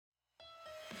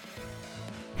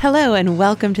Hello and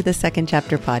welcome to the Second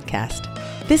Chapter podcast.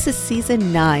 This is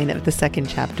season 9 of the Second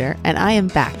Chapter, and I am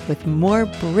back with more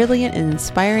brilliant and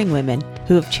inspiring women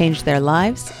who have changed their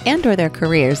lives and or their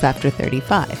careers after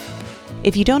 35.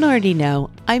 If you don't already know,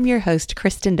 I'm your host,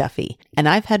 Kristen Duffy, and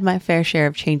I've had my fair share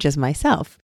of changes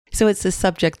myself, so it's a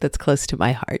subject that's close to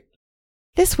my heart.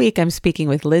 This week, I'm speaking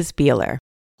with Liz Bieler.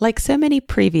 Like so many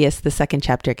previous The Second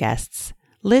Chapter guests,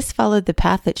 Liz followed the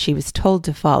path that she was told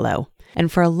to follow, and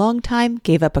for a long time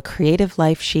gave up a creative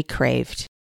life she craved.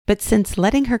 But since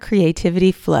letting her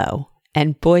creativity flow,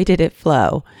 and boy did it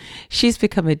flow, she's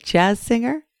become a jazz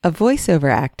singer, a voiceover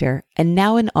actor, and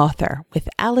now an author with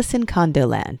Alice in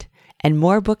Condoland, and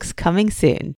more books coming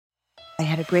soon. I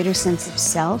had a greater sense of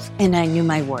self, and I knew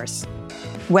my worth.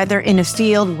 Whether in a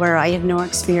field where I had no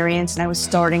experience and I was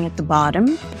starting at the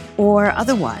bottom, or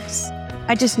otherwise,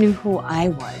 I just knew who I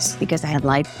was because I had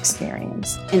life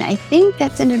experience. And I think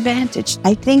that's an advantage.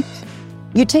 I think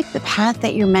you take the path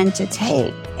that you're meant to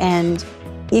take. And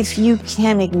if you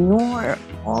can ignore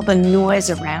all the noise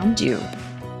around you,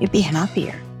 you'd be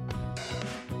happier.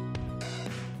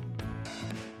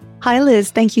 Hi,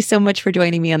 Liz. Thank you so much for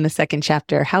joining me on The Second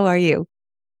Chapter. How are you?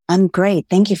 I'm great.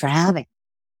 Thank you for having me.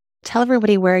 Tell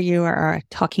everybody where you are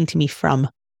talking to me from.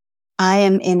 I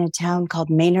am in a town called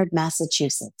Maynard,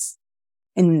 Massachusetts,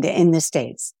 in the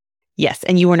States. Yes,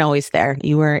 and you weren't always there.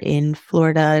 You were in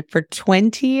Florida for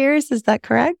 20 years. Is that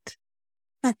correct?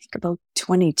 I think about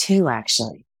 22,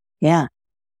 actually. Yeah.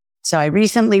 So I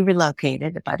recently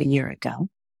relocated about a year ago.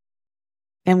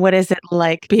 And what is it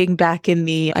like being back in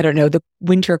the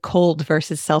winter cold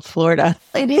versus South Florida?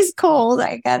 It is cold.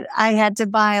 I had to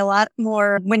buy a lot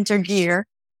more winter gear.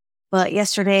 But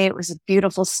yesterday it was a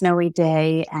beautiful snowy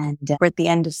day, and we're at the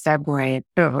end of February,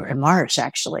 or March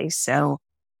actually. So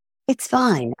it's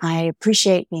fine. I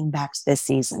appreciate being back to this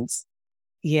seasons.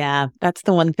 Yeah, that's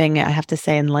the one thing I have to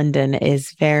say in London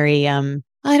is very,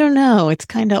 it's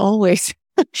kind of always,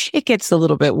 it gets a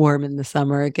little bit warm in the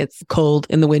summer. It gets cold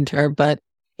in the winter, but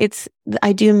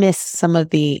I do miss some of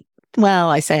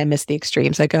I miss the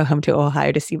extremes. I go home to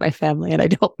Ohio to see my family and I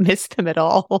don't miss them at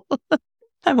all.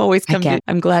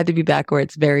 I'm glad to be back where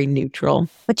it's very neutral.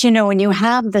 But when you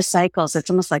have the cycles, it's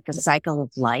almost like a cycle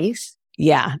of life.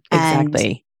 Yeah,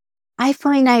 exactly. And I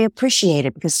find I appreciate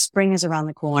it because spring is around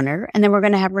the corner and then we're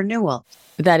going to have renewal.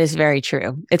 That is very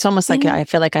true. It's almost like I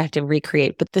feel like I have to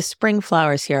recreate, but the spring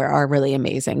flowers here are really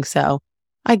amazing. So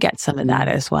I get some of that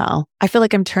as well. I feel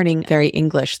like I'm turning very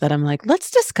English that I'm like, let's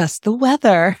discuss the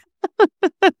weather.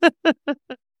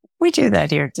 We do that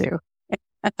here too.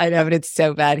 I know, but it's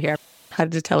so bad here. How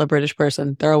to tell a British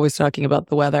person? They're always talking about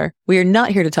the weather. We are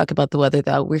not here to talk about the weather,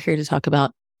 though. We're here to talk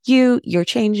about you, your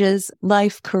changes,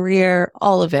 life, career,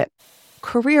 all of it.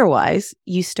 Career-wise,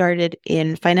 you started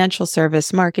in financial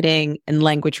service marketing and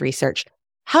language research.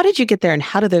 How did you get there and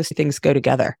how do those things go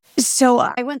together? So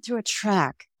I went through a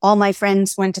track. All my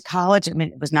friends went to college. I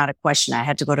mean, it was not a question. I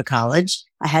had to go to college.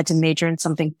 I had to major in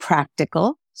something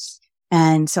practical.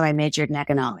 And so I majored in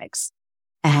economics.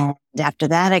 And after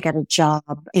that, I got a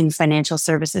job in financial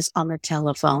services on the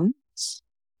telephone.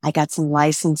 I got some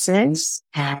licenses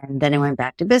and then I went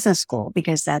back to business school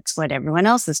because that's what everyone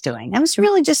else is doing. I was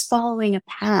really just following a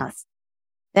path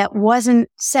that wasn't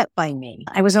set by me.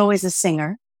 I was always a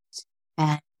singer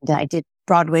and I did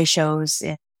Broadway shows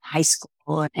in high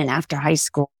school and after high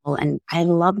school. And I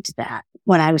loved that.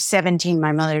 When I was 17,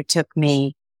 my mother took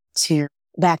me to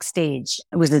backstage.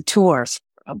 It was a tour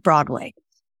of Broadway.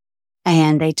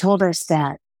 And they told us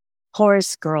that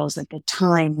chorus girls at the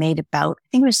time made about, I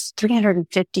think it was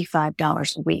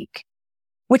 $355 a week,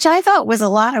 which I thought was a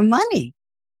lot of money,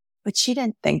 but she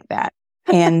didn't think that.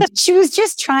 And she was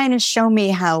just trying to show me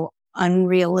how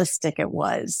unrealistic it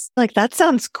was. Like, that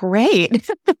sounds great.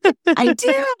 I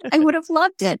did. I would have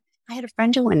loved it. I had a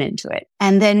friend who went into it.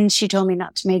 And then she told me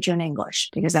not to major in English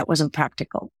because that wasn't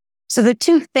practical. So the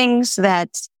two things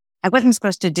that I wasn't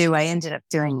supposed to do, I ended up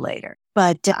doing later.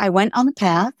 But I went on the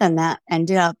path and that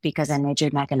ended up because I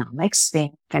majored in economics,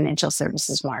 being financial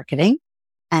services marketing.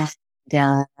 And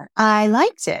I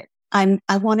liked it. I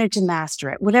wanted to master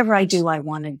it. Whatever I do, I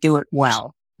want to do it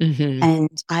well. Mm-hmm.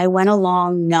 And I went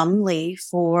along numbly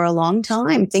for a long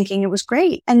time thinking it was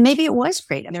great. And maybe it was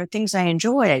great. And there are things I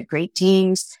enjoyed. I had great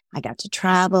teams. I got to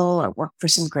travel. I worked for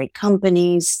some great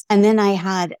companies. And then I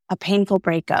had a painful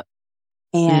breakup.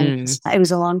 And it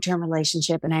was a long-term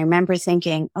relationship. And I remember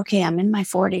thinking, okay, I'm in my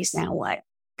 40s now. What?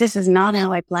 This is not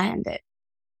how I planned it.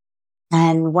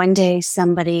 And one day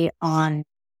somebody on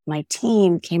my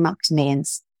team came up to me and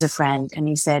a friend, and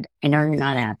he said, I know you're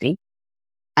not happy.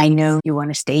 I know you want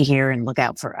to stay here and look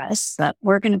out for us, but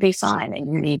we're going to be fine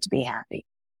and you need to be happy.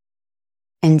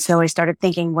 And so I started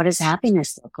thinking, what does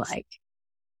happiness look like?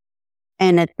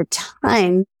 And at the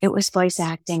time, it was voice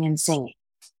acting and singing,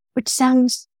 which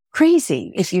sounds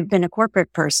crazy if you've been a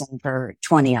corporate person for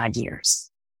 20 odd years.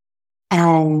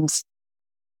 And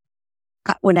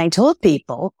when I told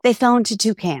people, they fell into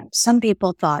two camps. Some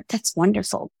people thought, that's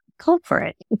wonderful. Go for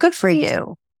it. Good for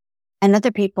you. And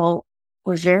other people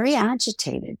were very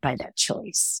agitated by that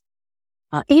choice.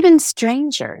 Even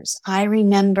strangers. I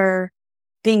remember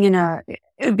being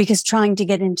because trying to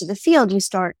get into the field, you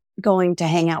start going to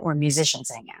hang out where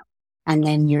musicians hang out. And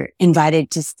then you're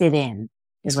invited to sit in,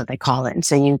 is what they call it. And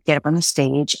so you get up on the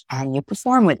stage and you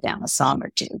perform with them a song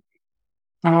or two.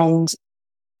 And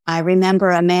I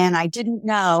remember a man I didn't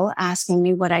know asking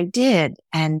me what I did.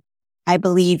 And I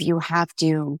believe you have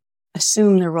to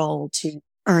assume the role to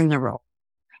earn the role.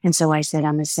 And so I said,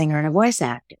 I'm a singer and a voice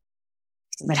actor.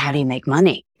 But how do you make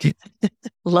money?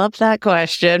 Love that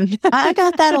question. I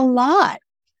got that a lot.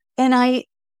 And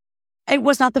it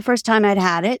was not the first time I'd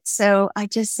had it. So I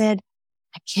just said,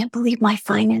 I can't believe my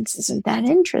finances are that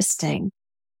interesting.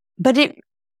 But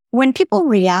when people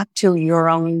react to your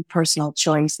own personal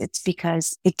choice, it's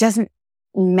because it doesn't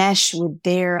mesh with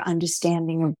their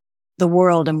understanding of the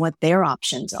world and what their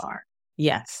options are.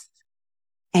 Yes.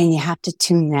 And you have to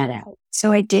tune that out.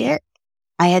 So I did.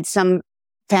 I had some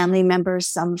family members,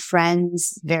 some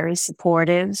friends, very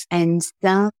supportive, and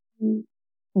some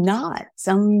not,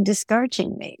 some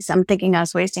discouraging me, some thinking I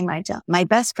was wasting my time. My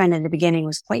best friend in the beginning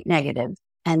was quite negative.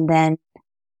 And then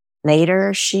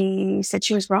later she said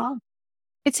she was wrong.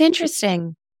 It's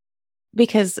interesting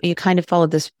because you kind of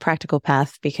followed this practical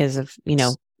path because of,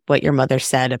 what your mother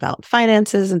said about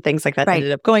finances and things like that. Right.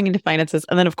 Ended up going into finances.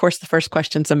 And then, of course, the first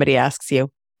question somebody asks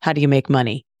you, how do you make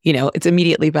money? It's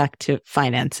immediately back to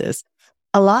finances.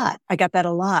 A lot. I got that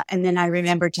a lot. And then I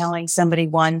remember telling somebody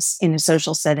once in a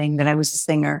social setting that I was a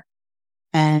singer,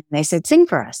 and they said, sing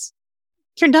for us.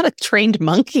 You're not a trained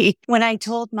monkey. When I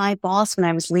told my boss when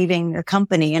I was leaving the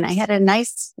company, and I had a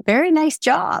very nice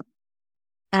job,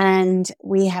 and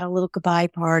we had a little goodbye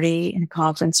party in a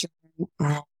conference room.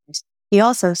 And he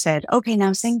also said, okay,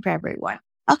 now sing for everyone.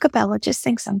 A cappella, just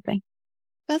sing something.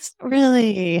 That's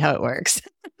really how it works.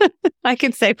 I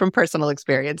can say from personal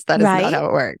experience, that is not how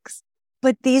it works.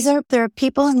 But there are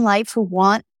people in life who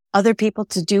want other people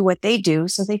to do what they do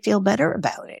so they feel better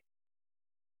about it.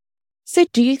 So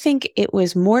do you think it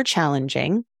was more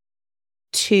challenging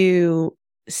to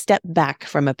step back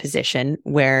from a position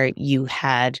where you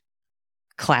had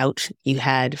clout, you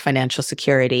had financial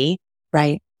security,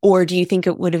 right? Or do you think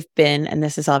it would have been, and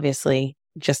this is obviously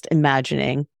just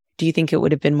imagining, do you think it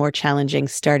would have been more challenging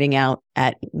starting out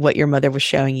at what your mother was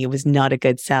showing you was not a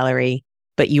good salary,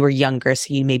 but you were younger,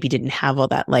 so you maybe didn't have all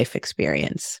that life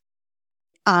experience?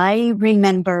 I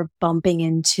remember bumping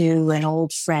into an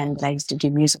old friend that I used to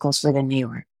do musicals with in New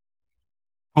York.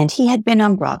 And he had been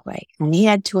on Broadway and he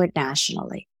had toured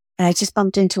nationally. And I just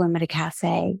bumped into him at a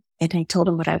cafe and I told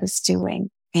him what I was doing.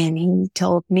 And he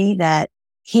told me that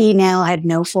he now had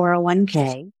no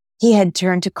 401k. He had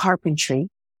turned to carpentry.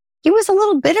 He was a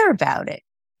little bitter about it.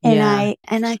 And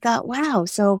I thought, wow,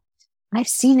 so I've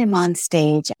seen him on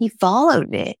stage. He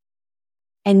followed it.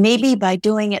 And maybe by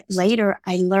doing it later,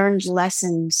 I learned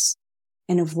lessons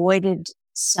and avoided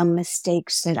some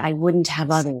mistakes that I wouldn't have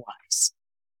otherwise.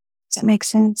 Does that make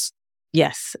sense?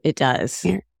 Yes, it does.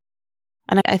 Yeah.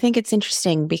 And I think it's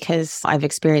interesting because I've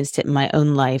experienced it in my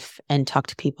own life and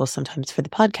talked to people sometimes for the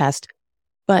podcast,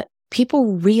 but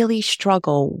people really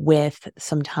struggle with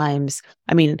sometimes,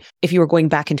 if you were going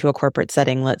back into a corporate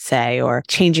setting, let's say, or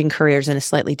changing careers in a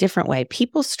slightly different way,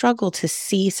 people struggle to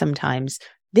see sometimes,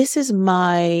 this is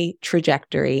my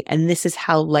trajectory and this is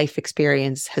how life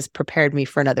experience has prepared me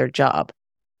for another job.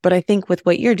 But I think with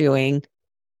what you're doing,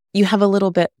 you have a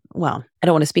little bit, well, I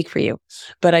don't want to speak for you,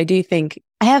 but I do think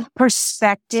I have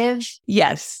perspective.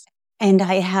 Yes. And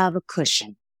I have a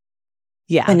cushion.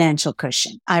 Yeah. Financial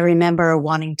cushion. I remember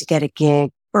wanting to get a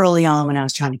gig early on when I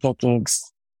was trying to get gigs.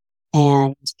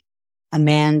 And a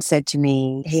man said to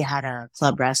me, he had a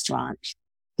club restaurant.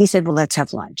 He said, well, let's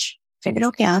have lunch. I figured,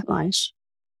 okay, I'll have lunch.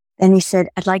 Then he said,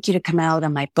 I'd like you to come out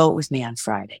on my boat with me on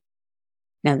Friday.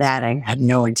 Now that I had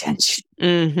no intention.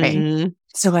 Mm-hmm. Right?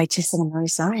 So I just said, I'm really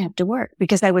sorry, I have to work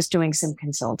because I was doing some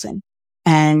consulting.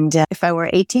 And if I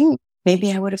were 18,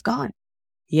 maybe I would have gone.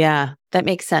 Yeah, that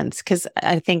makes sense. Because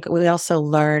I think we also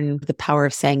learn the power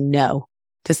of saying no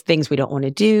to things we don't want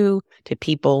to do, to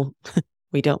people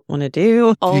we don't want to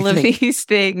do, all of these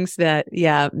things that,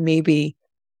 maybe,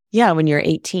 when you're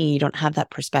 18, you don't have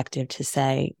that perspective to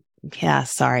say, yeah,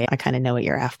 sorry, I kind of know what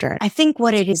you're after. I think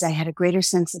what it is, I had a greater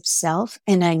sense of self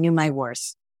and I knew my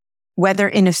worth. whether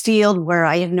in a field where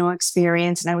I had no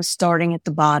experience and I was starting at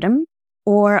the bottom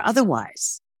or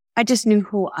otherwise. I just knew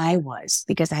who I was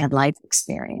because I had life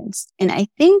experience. And I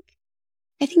think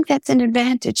that's an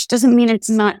advantage. Doesn't mean it's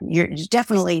not, you're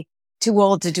definitely too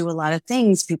old to do a lot of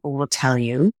things, people will tell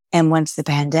you. And once the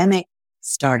pandemic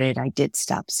started, I did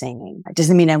stop singing. It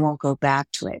doesn't mean I won't go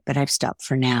back to it, but I've stopped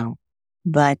for now.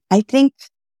 But I think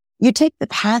you take the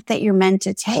path that you're meant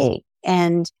to take.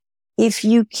 And if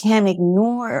you can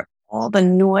ignore all the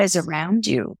noise around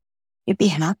you, you'd be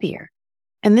happier.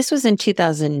 And this was in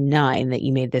 2009 that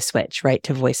you made the switch, right?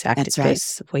 To voice acting. That's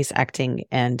right. Voice acting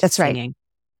and That's singing.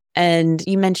 Right. And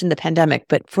you mentioned the pandemic,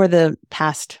 but for the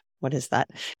past, what is that?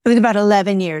 It was about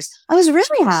 11 years. I was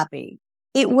really happy.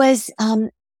 It was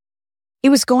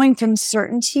going from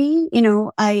certainty. You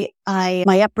know,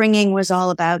 my upbringing was all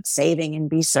about saving and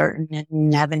be certain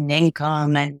and have an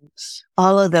income and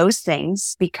all of those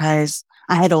things because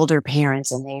I had older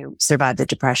parents and they survived the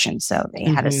Depression. So they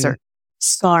had a certain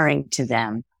scarring to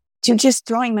them, to just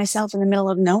throwing myself in the middle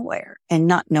of nowhere and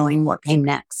not knowing what came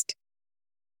next.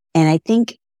 And I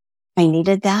think I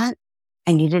needed that.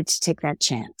 I needed to take that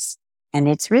chance. And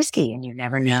it's risky and you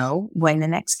never know when the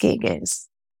next gig is.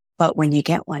 But when you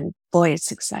get one, boy,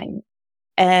 it's exciting.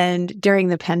 And during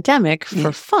the pandemic,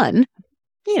 for fun,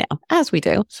 you know, as we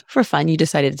do, for fun, you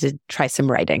decided to try some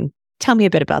writing. Tell me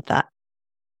a bit about that.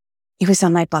 It was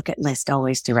on my bucket list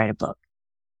always to write a book.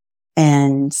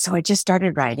 And so I just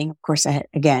started writing. Of course, I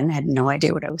had no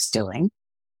idea what I was doing.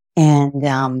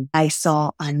 And I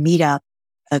saw on Meetup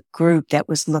a group that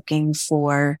was looking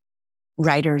for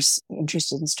writers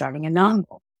interested in starting a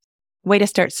novel. Way to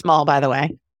start small, by the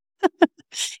way.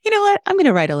 You know what? I'm going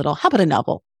to write a little. How about a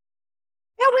novel?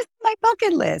 That was my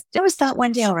bucket list. I always thought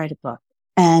one day I'll write a book.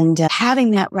 And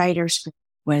having that writer's group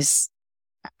was,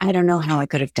 I don't know how I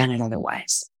could have done it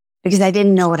otherwise because I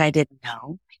didn't know what I didn't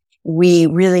know. We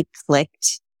really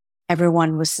clicked.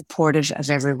 Everyone was supportive of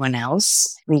everyone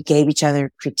else. We gave each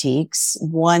other critiques.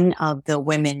 One of the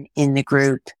women in the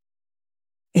group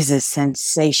is a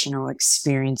sensational,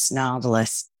 experienced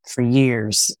novelist for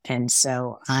years. And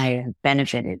so I have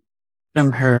benefited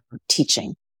from her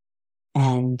teaching.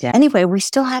 And anyway, we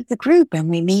still have the group and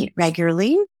we meet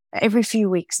regularly every few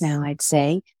weeks now, I'd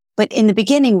say. But in the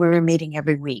beginning, we were meeting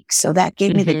every week. So that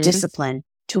gave me the discipline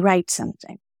to write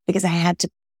something because I had to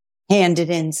hand it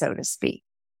in, so to speak.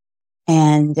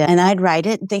 And I'd write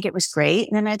it and think it was great.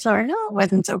 And then I'd learn, no, it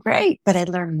wasn't so great, but I'd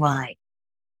learn why.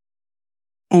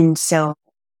 And so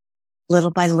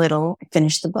little by little, I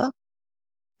finished the book.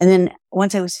 And then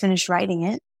once I was finished writing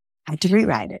it, I had to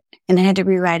rewrite it and I had to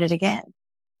rewrite it again.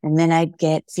 And then I'd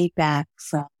get feedback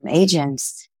from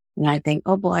agents and I'd think,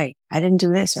 oh boy, I didn't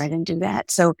do this or I didn't do that.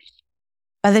 So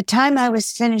by the time I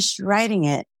was finished writing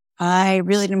it, I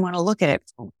really didn't want to look at it.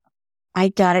 I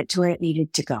got it to where it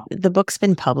needed to go. The book's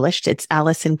been published. It's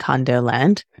Alice in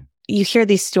Condoland. You hear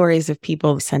these stories of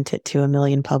people who sent it to a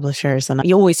million publishers, and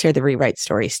you always hear the rewrite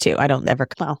stories too.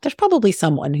 There's probably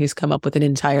someone who's come up with an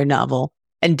entire novel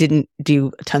and didn't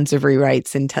do tons of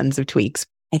rewrites and tons of tweaks.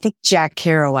 I think Jack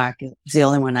Kerouac is the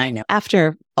only one I know.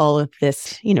 After all of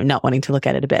this, not wanting to look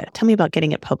at it a bit, tell me about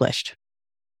getting it published.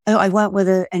 Oh, I went with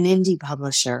an indie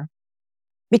publisher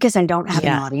because I don't have an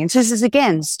audience. This is,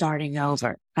 again, starting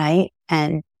over, right?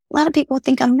 And a lot of people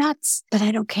think I'm nuts, but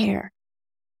I don't care.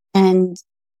 And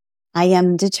I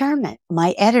am determined.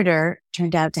 My editor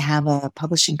turned out to have a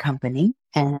publishing company,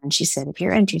 and she said, if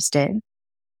you're interested,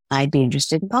 I'd be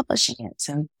interested in publishing it.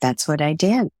 So that's what I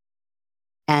did.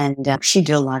 And she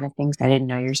did a lot of things I didn't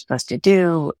know you're supposed to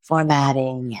do,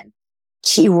 formatting and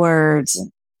keywords,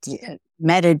 and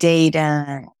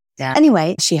metadata.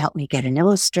 Anyway, she helped me get an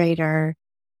illustrator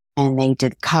and they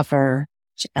did the cover.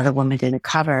 Another woman did a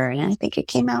cover and I think it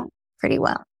came out pretty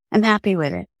well. I'm happy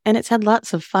with it. And it's had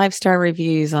lots of 5-star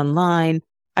reviews online.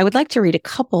 I would like to read a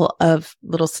couple of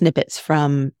little snippets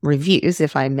from reviews,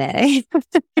 if I may.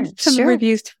 Some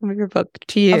reviews from your book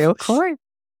to you. Of course.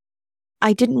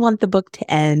 I didn't want the book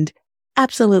to end.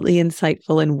 Absolutely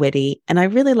insightful and witty. And I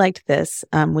really liked this,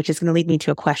 which is going to lead me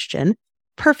to a question.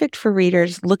 Perfect for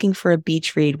readers looking for a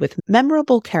beach read with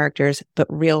memorable characters, but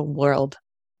real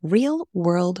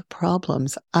world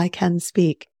problems. I can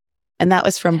speak. And that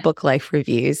was from Book Life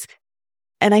Reviews.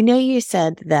 And I know you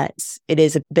said that it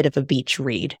is a bit of a beach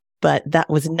read, but that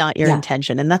was not your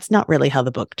intention. And that's not really how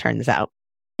the book turns out.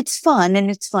 It's fun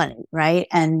and it's funny, right?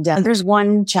 And there's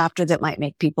one chapter that might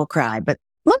make people cry, but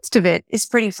most of it is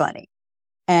pretty funny.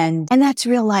 And that's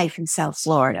real life in South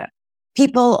Florida.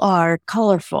 People are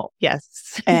colorful.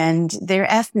 Yes. And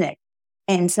they're ethnic.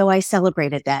 And so I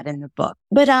celebrated that in the book.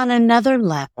 But on another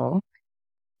level,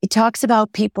 it talks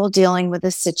about people dealing with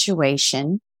a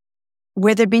situation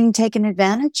where they're being taken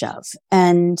advantage of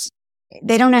and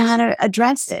they don't know how to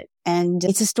address it. And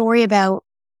it's a story about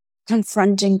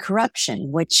confronting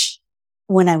corruption, which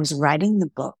when I was writing the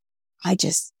book,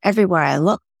 everywhere I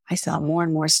looked, I saw more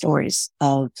and more stories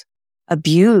of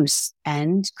abuse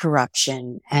and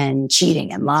corruption and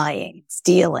cheating and lying,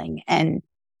 stealing. And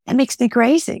that makes me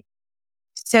crazy.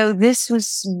 So this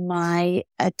was my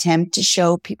attempt to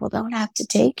show people don't have to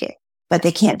take it, but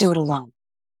they can't do it alone.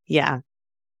 Yeah.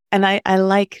 And I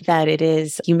like that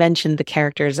you mentioned the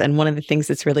characters. And one of the things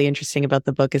that's really interesting about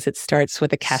the book is it starts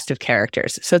with a cast of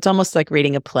characters. So it's almost like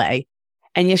reading a play.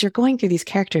 And as you're going through these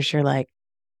characters, you're like,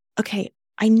 okay,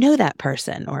 I know that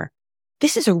person, or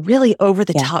this is a really over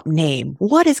the top name.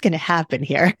 What is going to happen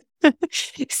here?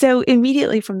 So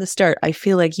immediately from the start, I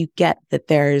feel like you get that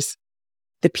there's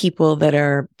the people that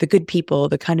are the good people,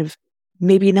 the kind of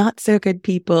maybe not so good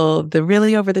people, the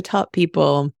really over the top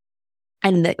people.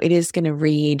 And that it is going to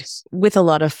read with a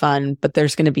lot of fun, but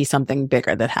there's going to be something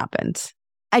bigger that happens.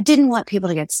 I didn't want people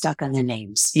to get stuck on their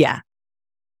names. Yeah.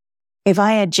 If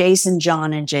I had Jason,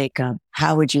 John, and Jacob,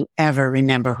 how would you ever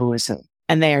remember who was who?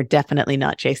 And they are definitely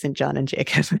not Jason, John, and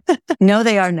Jacob. No,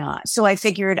 they are not. So I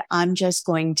figured I'm just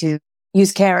going to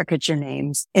use caricature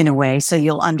names in a way so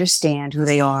you'll understand who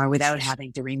they are without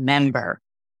having to remember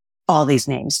all these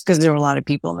names, because there were a lot of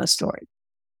people in the story.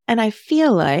 And I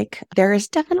feel like there is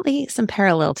definitely some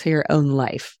parallel to your own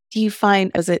life. Do you find,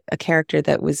 as a character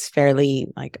that was fairly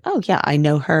like, oh yeah, I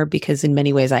know her because in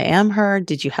many ways I am her?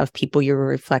 Did you have people you were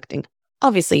reflecting?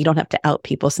 Obviously, you don't have to out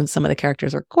people since some of the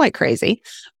characters are quite crazy,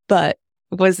 but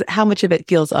how much of it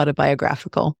feels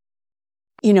autobiographical?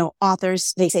 You know,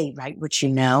 authors, they say, write what you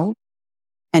know.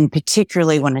 And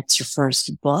particularly when it's your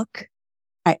first book.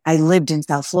 I lived in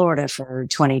South Florida for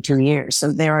 22 years.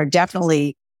 So there are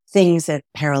definitely things that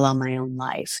parallel my own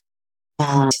life.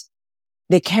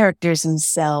 The characters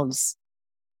themselves,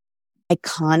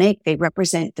 iconic. They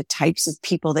represent the types of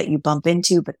people that you bump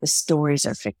into, but the stories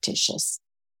are fictitious.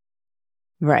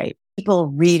 Right. People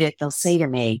read it. They'll say to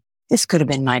me, this could have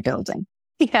been my building.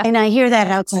 Yeah. And I hear that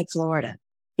outside Florida.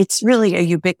 It's really a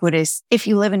ubiquitous. If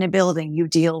you live in a building, you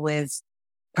deal with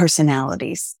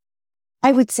personalities.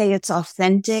 I would say it's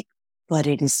authentic, but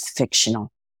it is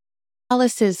fictional.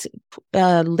 Alice is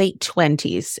late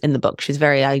 20s in the book. She's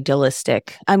very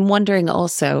idealistic. I'm wondering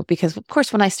also, because of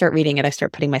course, when I start reading it, I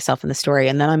start putting myself in the story.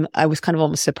 And then I was kind of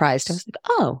almost surprised. I was like,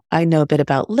 oh, I know a bit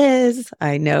about Liz.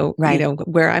 I know,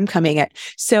 where I'm coming at.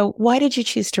 So why did you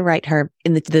choose to write her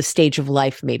in the stage of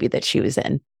life maybe that she was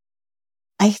in?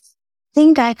 I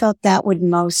think I thought that would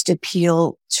most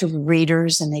appeal to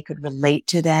readers and they could relate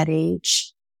to that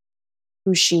age.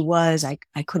 Who she was, I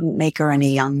couldn't make her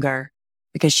any younger,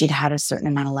 because she'd had a certain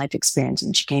amount of life experience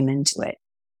and she came into it.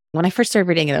 When I first started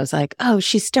reading it, I was like, oh,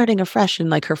 she's starting afresh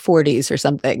in like her 40s or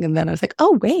something. And then I was like,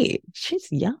 oh, wait,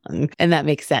 she's young. And that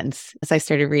makes sense. As I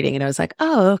started reading it, I was like,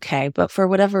 oh, okay. But for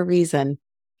whatever reason,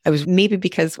 maybe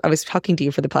because I was talking to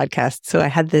you for the podcast. So I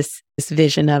had this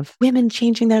vision of women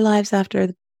changing their lives after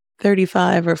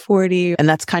 35 or 40. And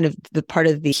that's kind of the part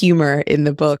of the humor in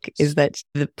the book, is that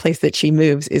the place that she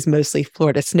moves is mostly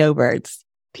Florida snowbirds.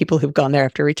 People who've gone there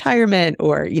after retirement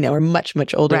or, are much,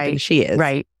 much older than she is.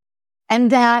 Right.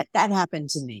 And that happened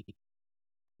to me.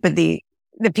 But the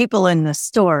people in the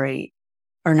story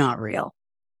are not real.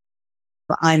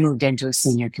 But I moved into a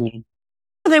senior community.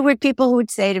 There were people who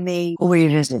would say to me, where are you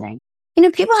visiting?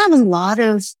 People have a lot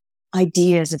of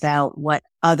ideas about what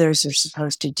others are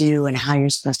supposed to do and how you're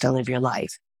supposed to live your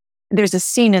life. There's a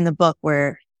scene in the book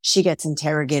where she gets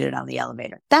interrogated on the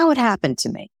elevator. That would happen to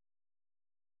me.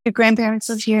 Your grandparents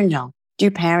live here? No. Do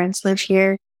your parents live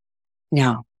here?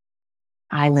 No.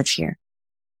 I live here.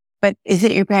 But is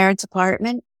it your parents'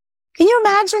 apartment? Can you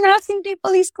imagine asking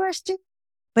people these questions?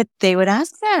 But they would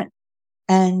ask that.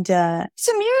 And it's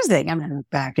amusing. I look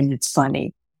back and it's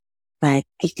funny. But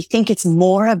I think it's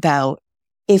more about,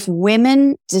 if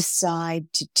women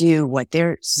decide to do what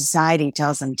their society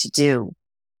tells them to do,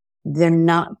 they're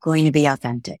not going to be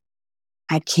authentic.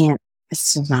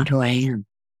 This is not who I am.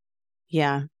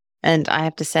 Yeah. And I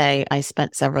have to say, I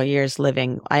spent several years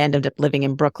I ended up living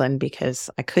in Brooklyn because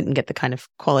I couldn't get the kind of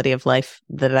quality of life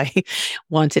that I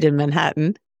wanted in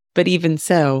Manhattan. But even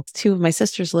so, two of my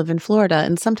sisters live in Florida.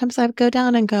 And sometimes I would go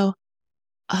down and go,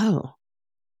 oh,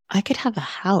 I could have a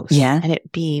house and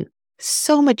it'd be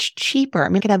so much cheaper.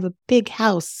 I could have a big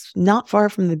house not far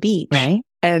from the beach. Right.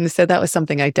 And so that was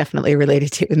something I definitely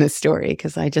related to in this story,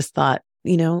 because I just thought,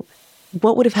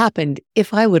 what would have happened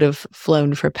if I would have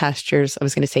flown for pastures? I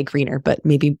was going to say greener, but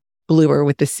maybe bluer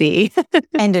with the sea.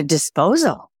 And a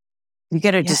disposal. You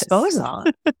get a disposal.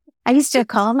 I used to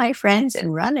call my friends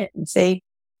and run it and say,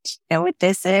 do you know what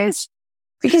this is?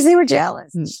 because they were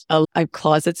jealous. A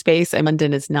closet space.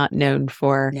 London is not known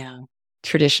for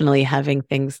traditionally having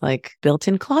things like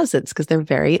built-in closets because they're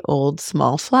very old,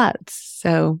 small flats.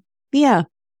 So yeah,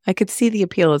 I could see the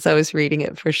appeal as I was reading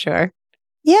it for sure.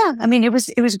 Yeah. I mean, it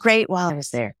was great while I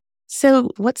was there. So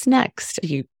what's next?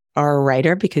 You are a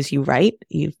writer because you write.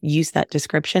 You've used that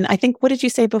description. I think, what did you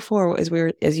say before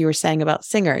as you were saying about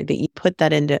singer, that you put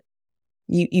that into,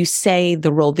 you say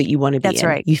the role that you want to be in. That's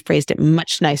right. You phrased it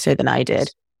much nicer than I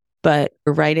did. But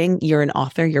you're writing, you're an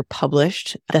author, you're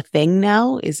published. The thing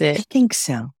now, is it? I think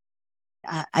so.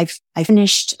 I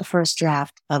finished a first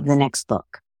draft of the next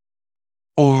book.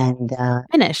 And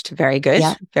Finished. Very good.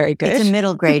 Yeah, very good. It's a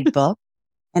middle grade book.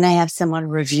 And I have someone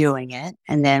reviewing it.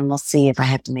 And then we'll see if I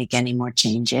have to make any more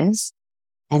changes.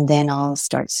 And then I'll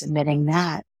start submitting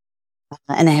that.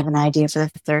 And I have an idea for the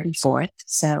third and fourth.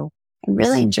 So I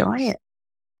really enjoy it.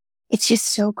 It's just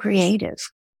so creative.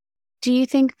 Do you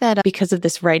think that because of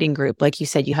this writing group, like you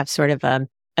said, you have sort of an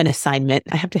assignment?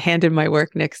 I have to hand in my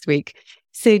work next week.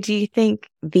 So do you think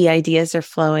the ideas are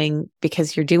flowing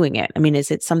because you're doing it? I mean,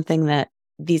 is it something that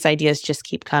these ideas just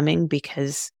keep coming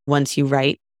because once you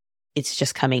write, it's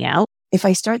just coming out? If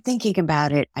I start thinking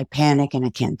about it, I panic and I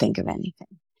can't think of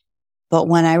anything. But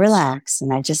when I relax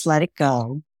and I just let it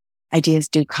go, ideas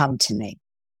do come to me.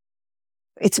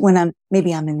 It's when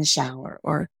maybe I'm in the shower,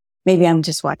 or maybe I'm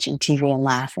just watching TV and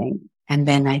laughing. And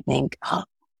then I think, oh,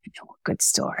 I know a good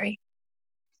story.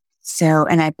 So,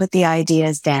 and I put the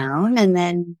ideas down, and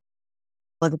then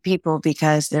the people,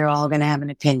 because they're all going to have an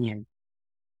opinion.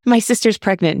 My sister's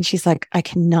pregnant and she's like, I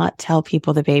cannot tell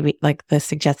people the baby, like the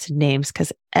suggested names,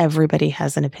 because everybody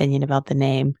has an opinion about the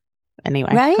name.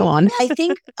 Anyway, right? Go on. I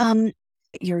think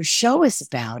your show is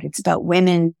it's about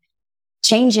women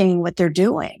changing what they're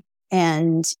doing.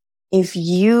 And if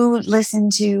you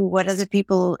listen to what other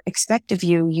people expect of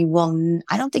you,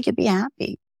 I don't think you'll be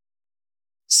happy.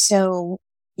 So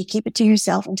you keep it to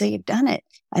yourself until you've done it.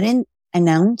 I didn't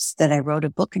announce that I wrote a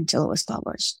book until it was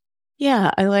published.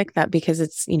 Yeah, I like that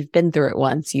because you've been through it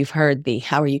once. You've heard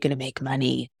how are you going to make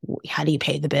money? How do you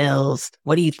pay the bills?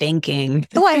 What are you thinking?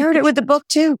 Oh, I heard it with the book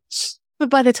too. But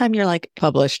by the time you're like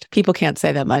published, people can't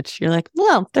say that much. You're like,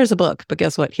 well, there's a book, but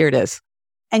guess what? Here it is.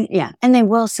 And and they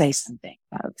will say something.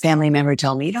 A family member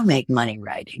told me, you don't make money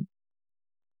writing.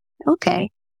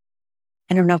 Okay.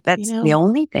 I don't know if that's the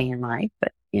only thing in life,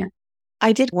 but yeah.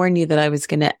 I did warn you that I was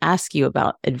going to ask you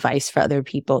about advice for other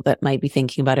people that might be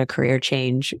thinking about a career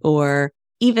change, or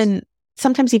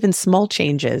sometimes even small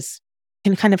changes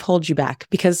can kind of hold you back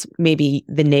because maybe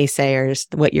the naysayers,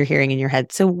 what you're hearing in your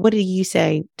head. So what do you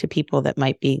say to people that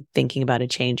might be thinking about a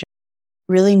change?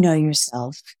 Really know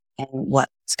yourself and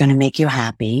what's going to make you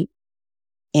happy.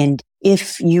 And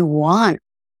if you want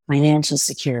financial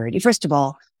security, first of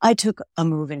all, I took a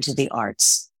move into the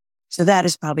arts. So that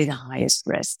is probably the highest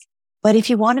risk. But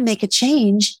if you want to make a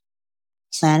change,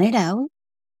 plan it out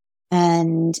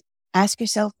and ask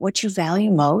yourself what you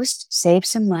value most, save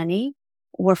some money,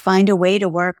 or find a way to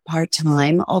work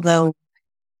part-time. Although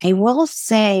I will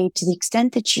say, to the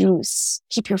extent that you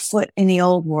keep your foot in the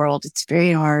old world, it's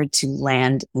very hard to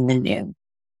land in the new.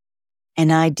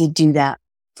 And I did do that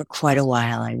for quite a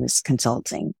while. I was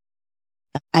consulting.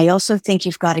 I also think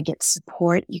you've got to get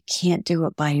support. You can't do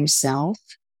it by yourself.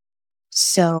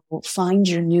 So find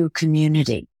your new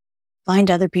community.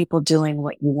 Find other people doing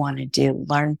what you want to do.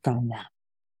 Learn from them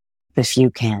if you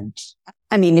can.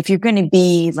 I mean, if you're going to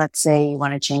be, let's say you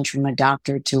want to change from a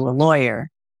doctor to a lawyer,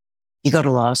 you go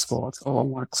to law school. It's a little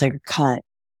more clear cut.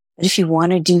 But if you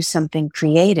want to do something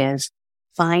creative,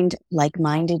 find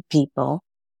like-minded people,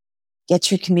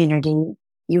 get your community.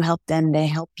 You help them, they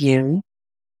help you.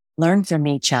 Learn from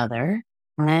each other.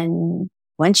 And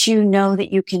once you know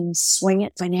that you can swing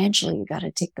it financially, you got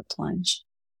to take the plunge.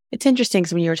 It's interesting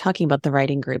because when you were talking about the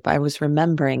writing group, I was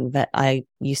remembering that I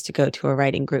used to go to a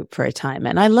writing group for a time,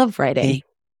 and I love writing. Okay.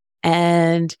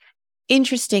 And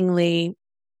interestingly,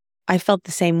 I felt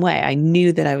the same way. I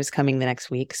knew that I was coming the next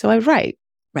week, so I write.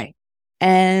 Right.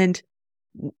 And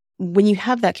when you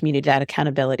have that community, that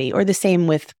accountability, or the same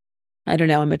with, I don't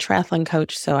know, I'm a triathlon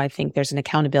coach, so I think there's an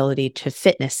accountability to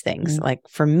fitness things. Mm-hmm. Like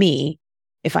for me,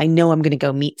 if I know I'm going to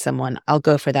go meet someone, I'll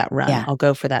go for that run. Yeah. I'll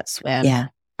go for that swim. Yeah.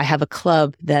 I have a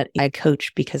club that I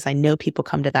coach because I know people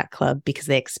come to that club because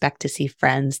they expect to see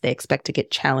friends. They expect to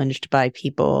get challenged by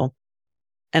people.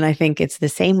 And I think it's the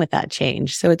same with that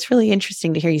change. So it's really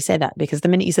interesting to hear you say that, because the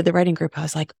minute you said the writing group, I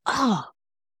was like, oh,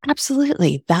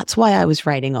 absolutely. That's why I was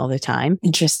writing all the time.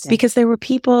 Interesting. Because there were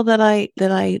people that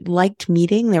I liked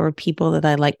meeting. There were people that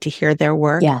I liked to hear their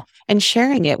work. Yeah. And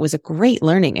sharing it was a great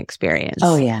learning experience.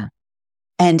 Oh, yeah.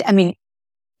 And I mean,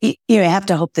 you have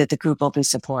to hope that the group will be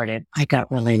supportive. I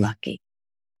got really lucky.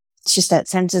 It's just that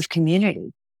sense of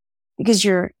community because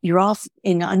you're off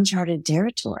in uncharted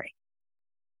territory.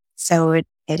 So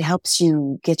it helps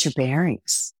you get your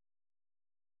bearings.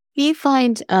 You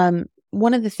find,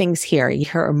 one of the things here, you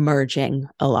hear emerging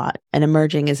a lot, and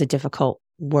emerging is a difficult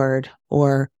word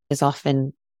or is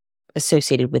often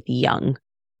associated with young.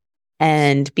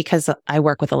 And because I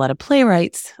work with a lot of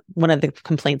playwrights, one of the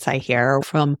complaints I hear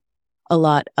from a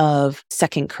lot of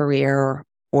second career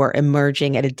or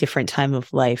emerging at a different time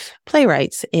of life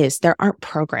playwrights is there aren't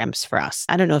programs for us.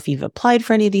 I don't know if you've applied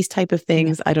for any of these type of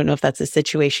things. I don't know if that's a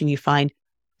situation you find,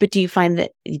 but do you find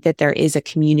that there is a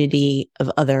community of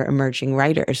other emerging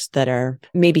writers that are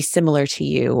maybe similar to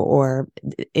you, or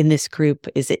in this group,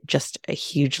 is it just a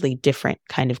hugely different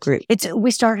kind of group?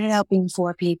 We started out being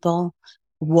 4 people.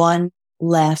 One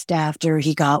left after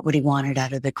he got what he wanted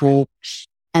out of the group.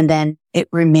 And then it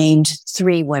remained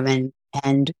 3 women,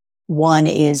 and one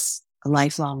is a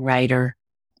lifelong writer.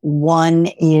 One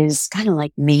is kind of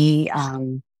like me,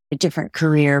 a different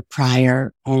career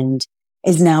prior and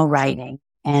is now writing.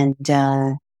 And,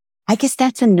 I guess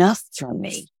that's enough for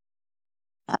me.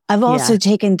 I've also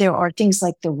taken, there are things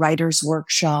like the writer's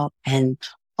workshop and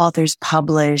authors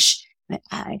publish.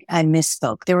 I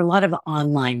misspoke. There were a lot of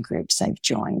online groups I've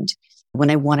joined. When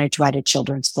I wanted to write a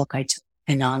children's book, I took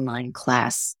an online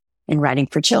class in writing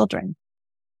for children.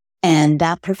 And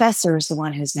that professor is the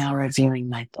one who's now reviewing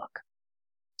my book.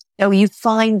 So you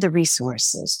find the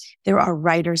resources. There are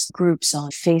writers groups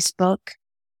on Facebook,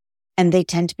 and they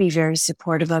tend to be very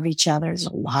supportive of each other. There's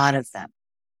a lot of them.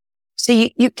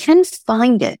 So you can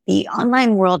find it. The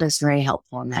online world is very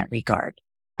helpful in that regard.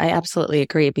 I absolutely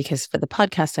agree, because for the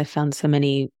podcast, I found so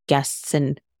many guests,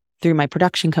 and through my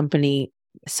production company,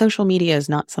 social media is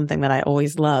not something that I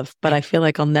always love, but I feel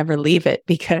like I'll never leave it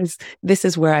because this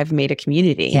is where I've made a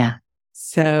community. Yeah.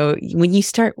 So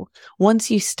once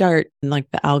you start,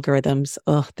 like the algorithms,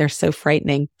 they're so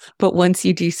frightening. But once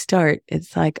you do start,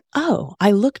 it's like, oh,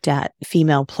 I looked at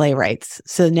female playwrights,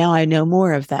 so now I know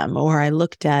more of them. Or I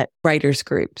looked at writers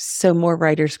groups, so more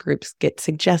writers groups get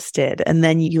suggested. And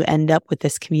then you end up with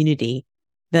this community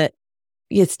that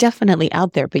it's definitely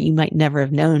out there, but you might never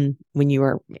have known when you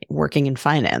were working in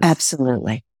finance.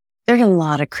 Absolutely. There are a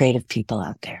lot of creative people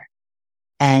out there.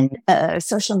 And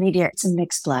social media, it's a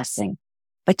mixed blessing.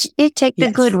 But you take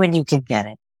the good when you can get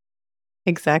it.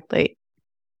 Exactly.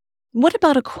 What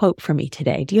about a quote for me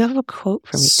today? Do you have a quote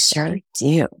for me today? Sure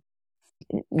do.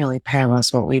 It really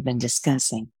parallels what we've been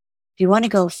discussing. If you want to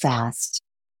go fast,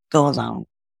 go alone.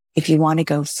 If you want to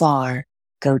go far,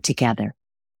 go together.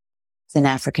 It's an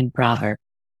African proverb.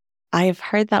 I have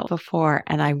heard that before,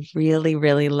 and I really,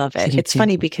 really love it. It's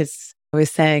funny because I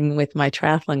was saying with my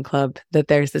triathlon club that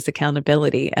there's this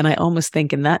accountability. And I almost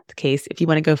think in that case, if you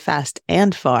want to go fast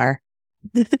and far,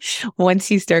 once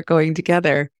you start going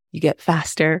together, you get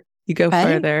faster, you go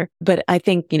further. But I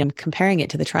think, comparing it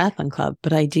to the triathlon club,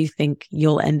 but I do think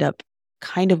you'll end up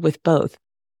kind of with both.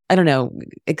 I don't know,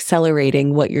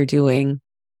 accelerating what you're doing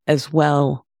as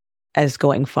well as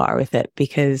going far with it,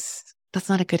 because that's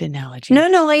not a good analogy.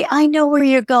 No, I know where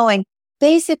you're going.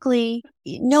 Basically,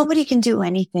 nobody can do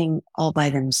anything all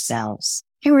by themselves.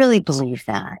 I really believe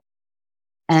that.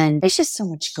 And there's just so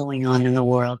much going on in the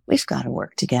world. We've got to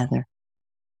work together.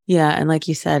 Yeah. And like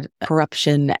you said,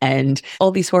 corruption and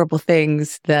all these horrible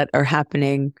things that are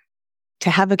happening, to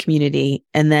have a community,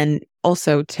 and then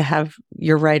also to have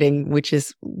your writing, which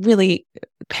is really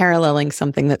paralleling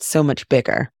something that's so much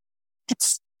bigger.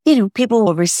 It's, people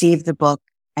will receive the book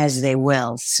as they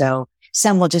will. So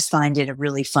some will just find it a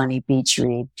really funny beach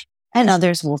read, and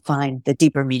others will find the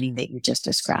deeper meaning that you just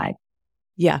described.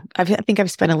 Yeah, I think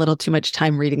I've spent a little too much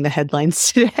time reading the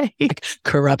headlines today.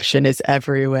 Corruption is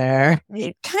everywhere.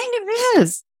 It kind of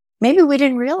is. Maybe we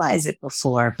didn't realize it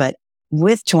before, but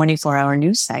with 24-hour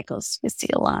news cycles, you see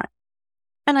a lot.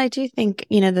 And I do think,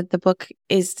 that the book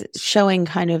is showing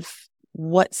kind of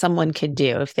what someone could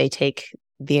do if they take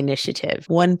the initiative.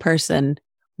 One person,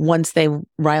 once they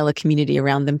rile a community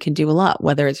around them, can do a lot,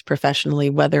 whether it's professionally,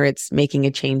 whether it's making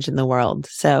a change in the world.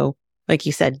 So like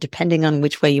you said, depending on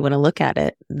which way you want to look at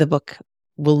it, the book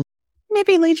will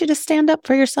maybe lead you to stand up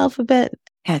for yourself a bit.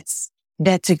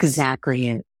 That's exactly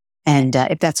it. And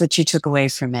if that's what you took away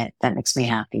from it, that makes me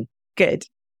happy. Good.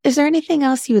 Is there anything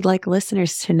else you would like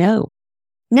listeners to know?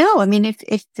 No, I mean,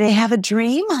 if they have a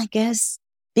dream, I guess,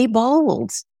 be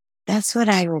bold. That's what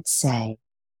I would say.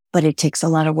 But it takes a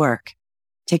lot of work.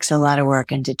 It takes a lot of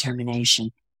work and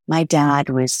determination. My dad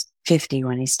was 50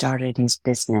 when he started his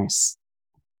business.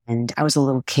 And I was a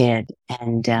little kid,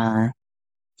 and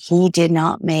he did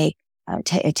not make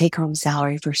a take-home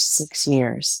salary for 6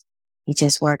 years. He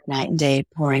just worked night and day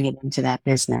pouring it into that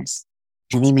business,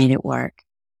 and he made it work.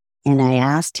 And I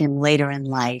asked him later in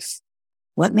life,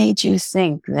 what made you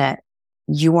think that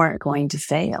you weren't going to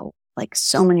fail? Like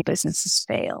so many businesses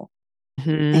fail.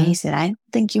 Mm-hmm. And he said, I don't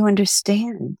think you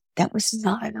understand. That was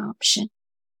not an option.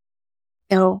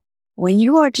 So when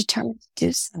you are determined to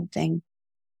do something,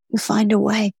 you find a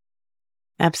way.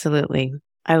 Absolutely.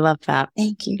 I love that.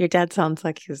 Thank you. Your dad sounds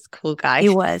like he's a cool guy. He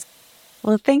was.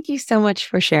 Well, thank you so much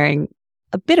for sharing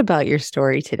a bit about your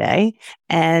story today.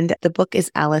 And the book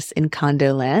is Alice in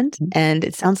Condoland, and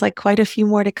it sounds like quite a few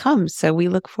more to come. So we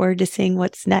look forward to seeing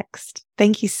what's next.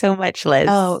 Thank you so much, Liz.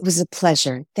 Oh, it was a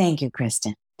pleasure. Thank you,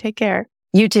 Kristen. Take care.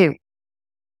 You too.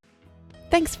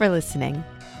 Thanks for listening.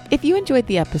 If you enjoyed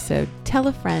the episode, tell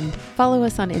a friend, follow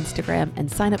us on Instagram,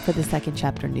 and sign up for the Second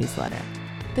Chapter newsletter.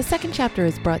 The Second Chapter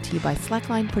is brought to you by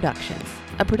Slackline Productions,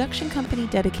 a production company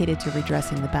dedicated to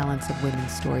redressing the balance of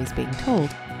women's stories being told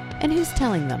and who's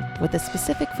telling them, with a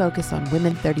specific focus on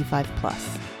women 35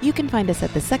 plus. You can find us at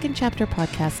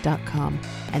thesecondchapterpodcast.com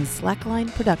and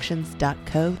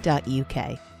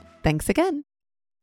slacklineproductions.co.uk. Thanks again.